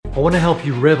I want to help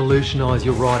you revolutionise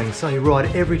your riding so you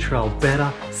ride every trail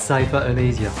better, safer and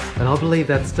easier. And I believe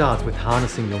that starts with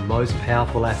harnessing your most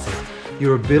powerful asset,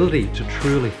 your ability to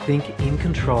truly think in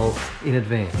control in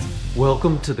advance.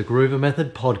 Welcome to the Groover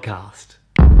Method podcast.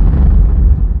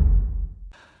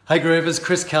 Hey Groovers,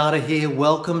 Chris Carter here.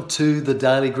 Welcome to the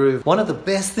Daily Groove. One of the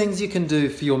best things you can do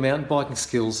for your mountain biking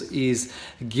skills is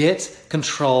get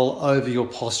control over your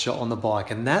posture on the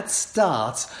bike. And that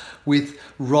starts with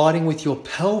riding with your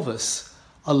pelvis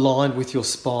aligned with your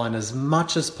spine as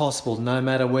much as possible, no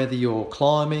matter whether you're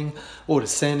climbing or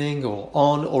descending or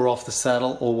on or off the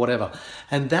saddle or whatever.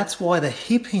 And that's why the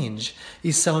hip hinge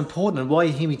is so important and why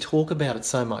you hear me talk about it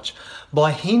so much.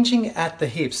 By hinging at the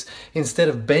hips, instead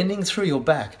of bending through your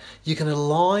back, you can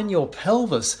align your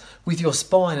pelvis with your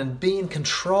spine and be in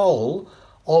control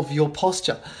of your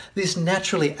posture. This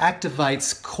naturally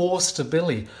activates core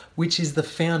stability, which is the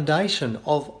foundation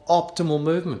of optimal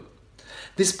movement.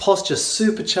 This posture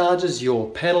supercharges your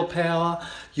pedal power,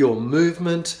 your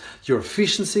movement, your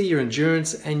efficiency, your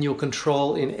endurance, and your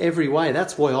control in every way.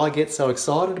 That's why I get so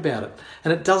excited about it.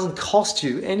 And it doesn't cost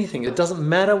you anything. It doesn't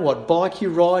matter what bike you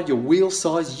ride, your wheel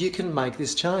size, you can make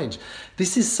this change.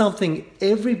 This is something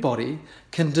everybody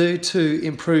can do to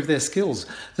improve their skills.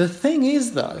 The thing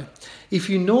is though, if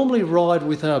you normally ride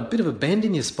with a bit of a bend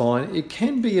in your spine, it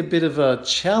can be a bit of a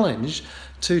challenge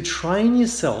to train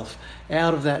yourself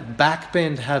out of that back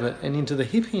bend habit and into the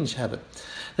hip hinge habit.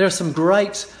 There are some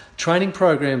great training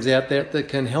programs out there that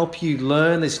can help you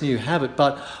learn this new habit,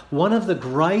 but one of the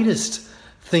greatest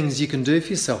things you can do for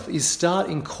yourself is start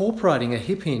incorporating a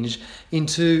hip hinge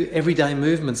into everyday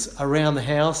movements around the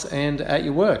house and at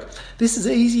your work. This is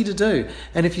easy to do,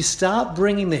 and if you start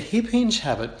bringing the hip hinge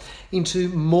habit into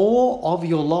more of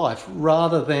your life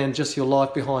rather than just your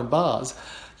life behind bars,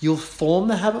 you'll form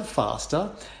the habit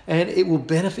faster and it will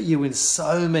benefit you in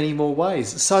so many more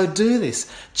ways. So do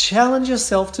this. Challenge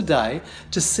yourself today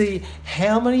to see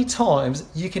how many times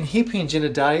you can hip hinge in a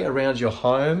day around your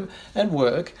home and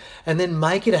work, and then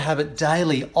make it a habit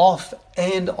daily off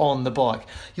and on the bike.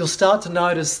 You'll start to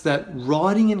notice that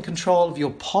riding in control of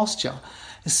your posture,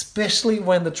 especially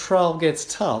when the trail gets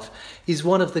tough, is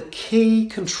one of the key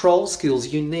control skills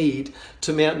you need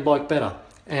to mountain bike better.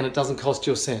 And it doesn't cost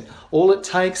you a cent. All it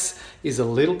takes is a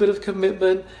little bit of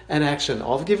commitment and action.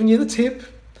 I've given you the tip,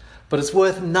 but it's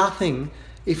worth nothing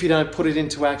if you don't put it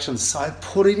into action. So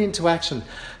put it into action.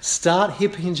 Start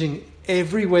hip hinging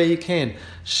everywhere you can.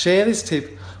 Share this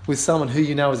tip with someone who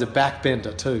you know is a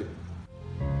backbender too.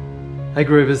 Hey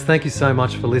Groovers, thank you so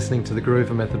much for listening to the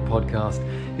Groover Method podcast.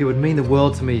 It would mean the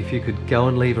world to me if you could go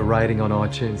and leave a rating on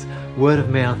iTunes. Word of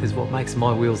mouth is what makes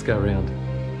my wheels go round.